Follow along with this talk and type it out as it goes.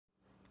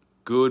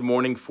Good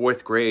morning,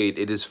 fourth grade.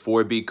 It is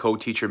 4B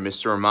co-teacher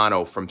Mr.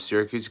 Romano from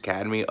Syracuse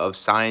Academy of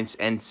Science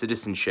and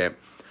Citizenship.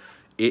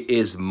 It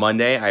is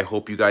Monday. I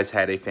hope you guys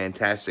had a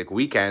fantastic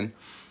weekend.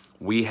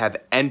 We have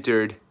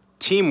entered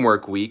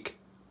Teamwork Week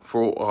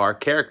for our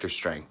character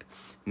strength.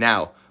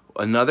 Now,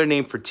 another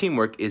name for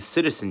teamwork is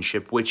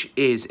citizenship, which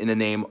is in the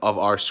name of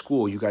our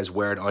school. You guys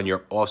wear it on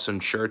your awesome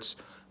shirts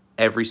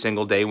every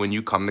single day when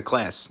you come to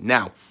class.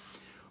 Now,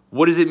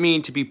 what does it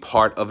mean to be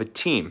part of a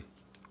team?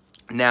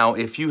 Now,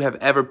 if you have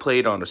ever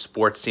played on a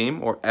sports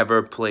team or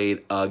ever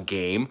played a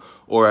game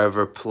or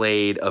ever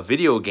played a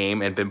video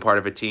game and been part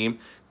of a team,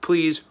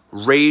 please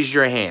raise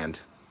your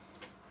hand.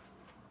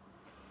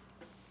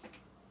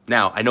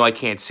 Now, I know I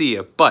can't see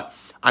you, but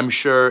I'm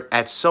sure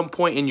at some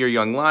point in your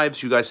young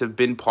lives, you guys have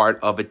been part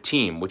of a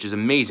team, which is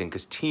amazing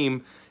because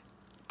team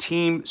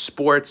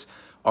sports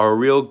are a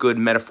real good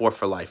metaphor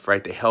for life,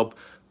 right? They help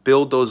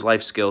build those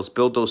life skills,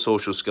 build those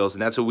social skills,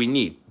 and that's what we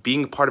need.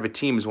 Being part of a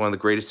team is one of the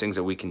greatest things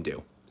that we can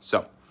do.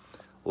 So,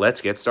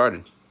 let's get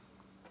started.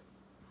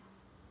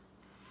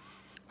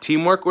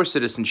 Teamwork or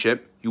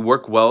citizenship, you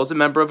work well as a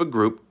member of a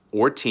group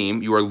or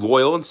team. You are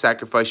loyal and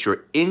sacrifice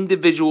your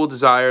individual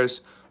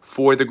desires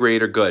for the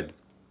greater good.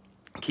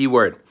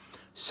 Keyword,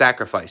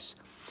 sacrifice.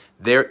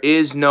 There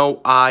is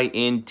no I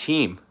in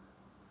team.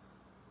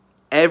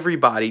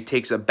 Everybody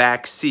takes a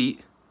back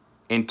seat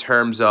in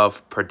terms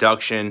of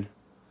production.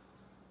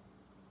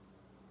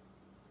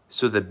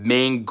 So the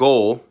main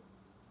goal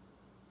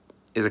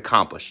is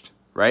accomplished.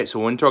 Right? So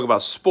when we talk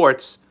about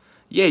sports,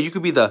 yeah, you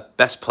could be the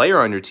best player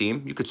on your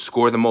team. You could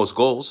score the most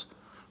goals,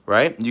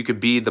 right? You could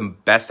be the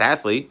best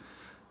athlete.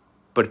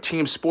 But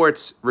team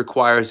sports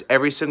requires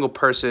every single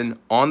person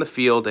on the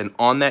field and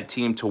on that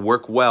team to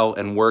work well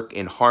and work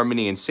in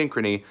harmony and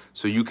synchrony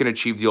so you can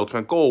achieve the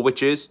ultimate goal,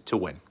 which is to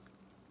win.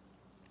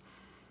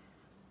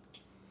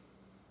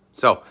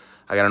 So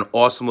I got an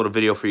awesome little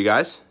video for you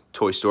guys,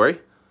 Toy Story.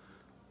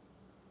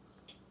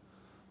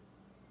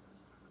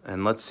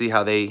 And let's see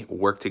how they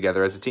work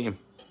together as a team.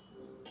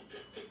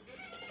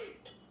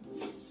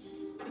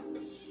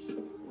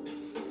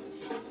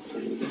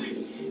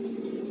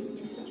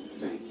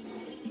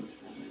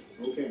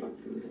 Okay, I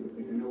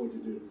think I know what to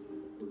do.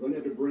 We're going to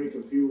have to break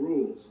a few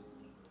rules,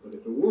 but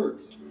if it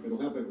works, it'll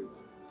help everybody.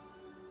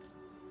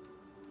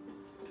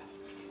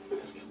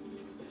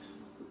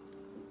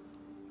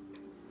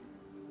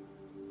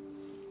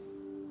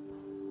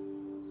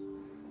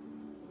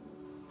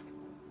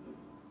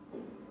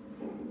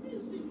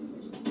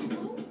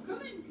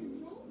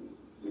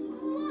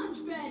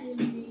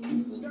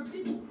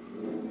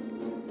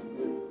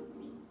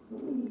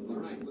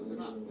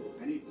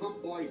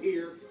 Pump boy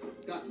here,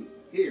 Ducky,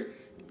 here.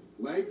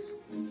 Legs,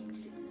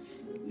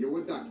 you're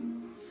with Ducky.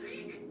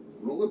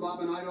 Roller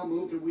Bob and I don't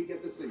move till we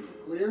get the signal.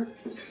 Clear?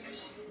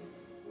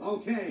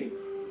 Okay,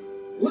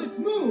 let's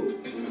move!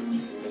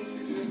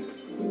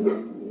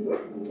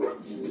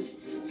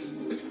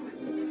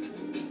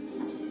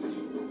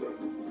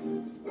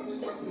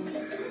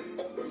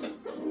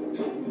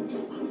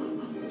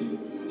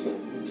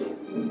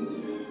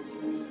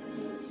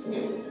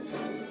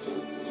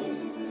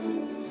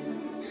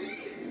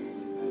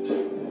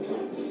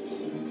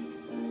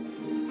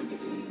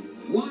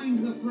 Wind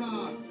the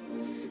frog.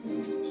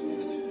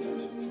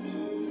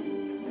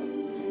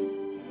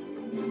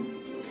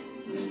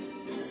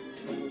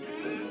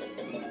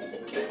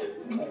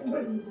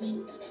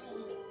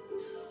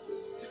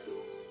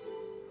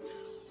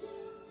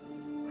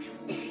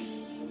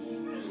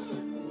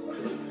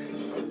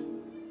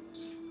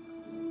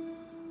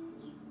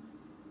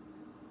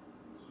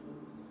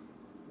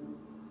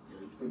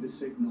 Wait for the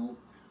signal.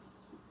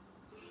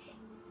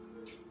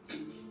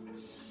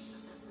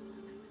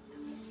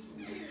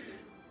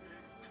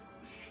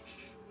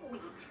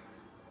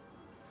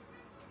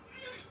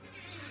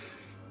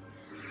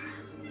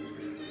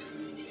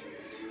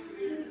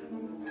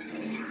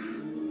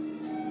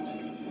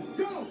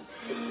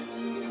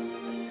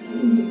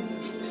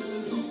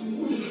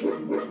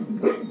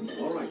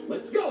 All right,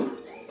 let's go.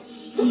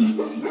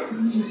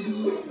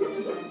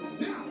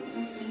 Now.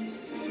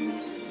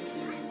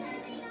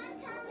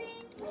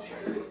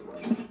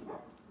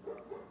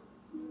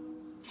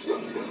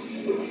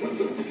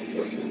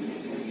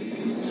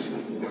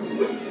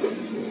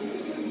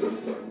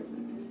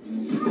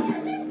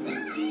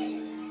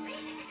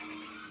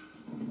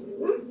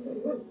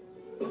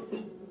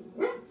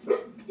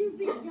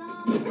 Stupid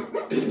dog.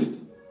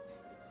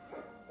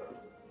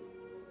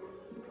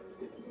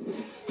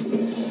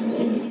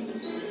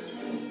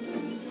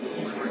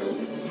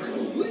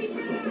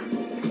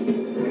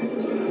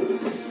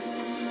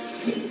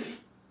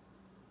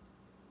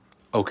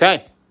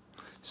 Okay,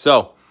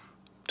 so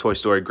Toy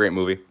Story, great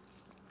movie.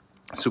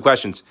 So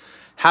questions.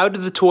 How do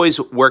the toys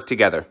work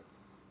together?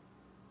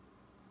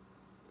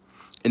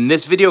 In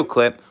this video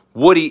clip,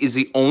 Woody is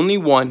the only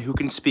one who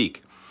can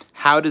speak.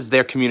 How does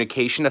their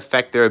communication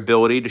affect their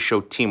ability to show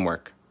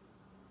teamwork?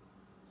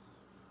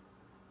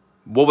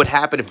 What would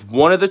happen if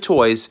one of the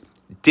toys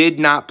did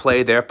not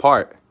play their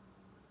part?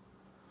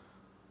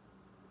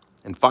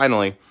 And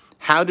finally,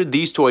 how did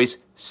these toys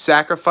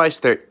sacrifice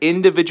their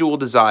individual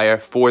desire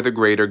for the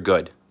greater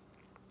good.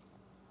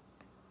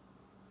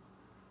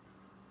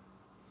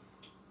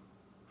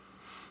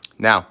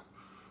 Now,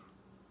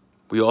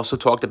 we also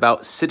talked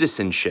about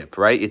citizenship,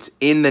 right? It's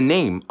in the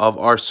name of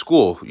our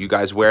school. You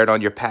guys wear it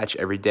on your patch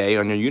every day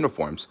on your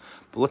uniforms.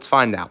 But let's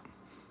find out.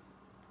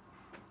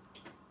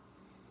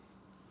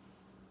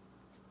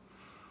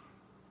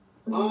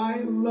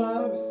 I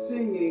love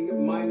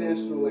singing my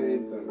national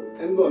anthem.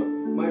 And look,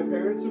 my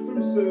parents are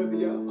from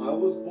Serbia. I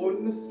was born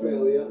in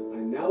Australia. I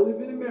now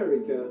live in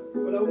America.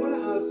 But I want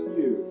to ask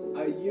you,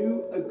 are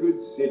you a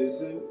good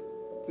citizen?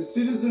 The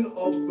citizen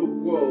of the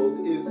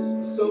world is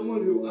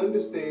someone who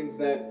understands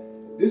that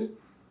this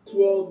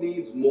world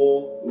needs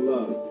more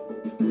love.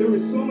 There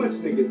is so much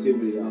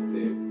negativity out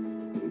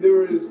there.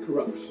 There is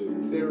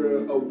corruption. There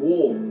are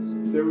wars.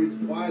 There is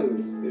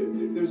violence.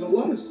 There's a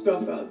lot of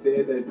stuff out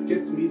there that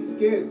gets me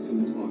scared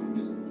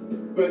sometimes.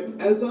 But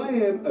as I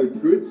am a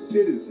good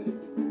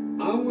citizen,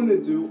 I want to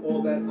do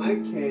all that I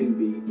can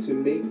be to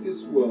make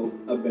this world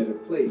a better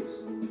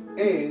place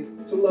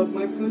and to love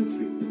my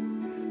country.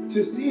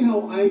 To see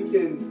how I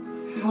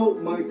can help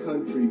my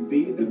country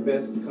be the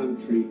best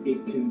country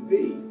it can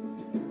be.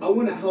 I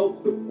want to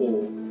help the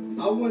poor.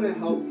 I want to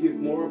help give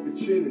more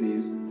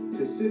opportunities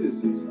to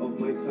citizens of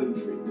my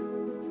country.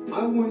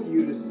 I want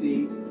you to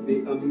see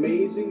the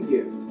amazing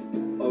gift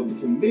of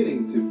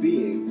committing to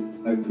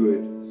being a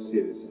good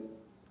citizen.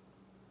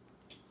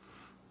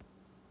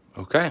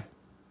 Okay.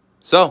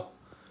 So,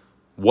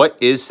 what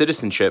is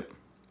citizenship?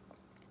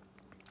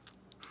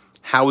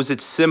 How is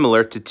it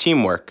similar to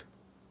teamwork?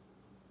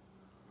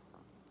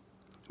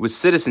 With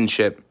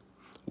citizenship,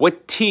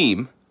 what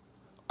team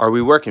are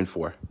we working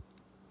for?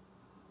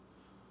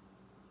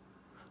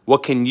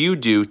 What can you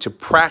do to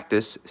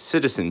practice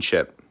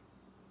citizenship?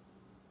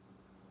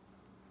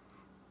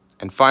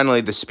 And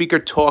finally, the speaker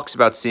talks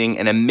about seeing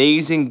an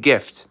amazing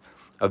gift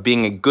of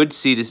being a good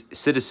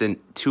citizen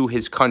to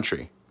his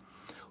country.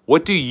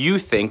 What do you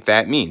think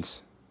that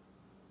means?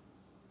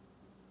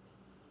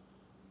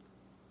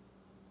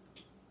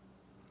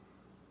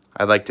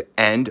 I'd like to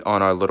end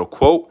on our little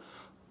quote.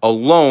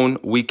 Alone,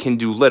 we can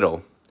do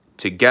little.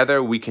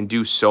 Together, we can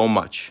do so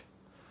much.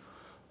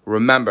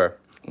 Remember,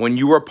 when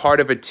you are part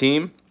of a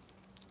team,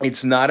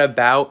 it's not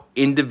about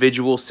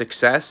individual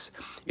success.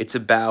 It's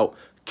about,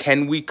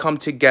 can we come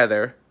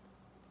together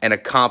and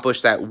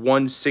accomplish that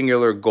one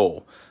singular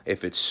goal?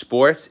 If it's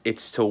sports,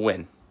 it's to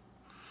win.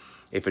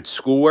 If it's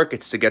schoolwork,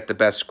 it's to get the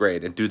best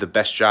grade and do the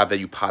best job that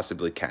you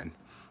possibly can,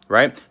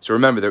 right? So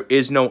remember, there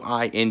is no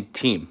I in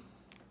team.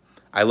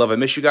 I love and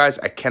miss you guys.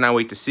 I cannot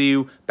wait to see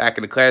you back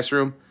in the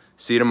classroom.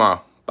 See you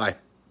tomorrow. Bye.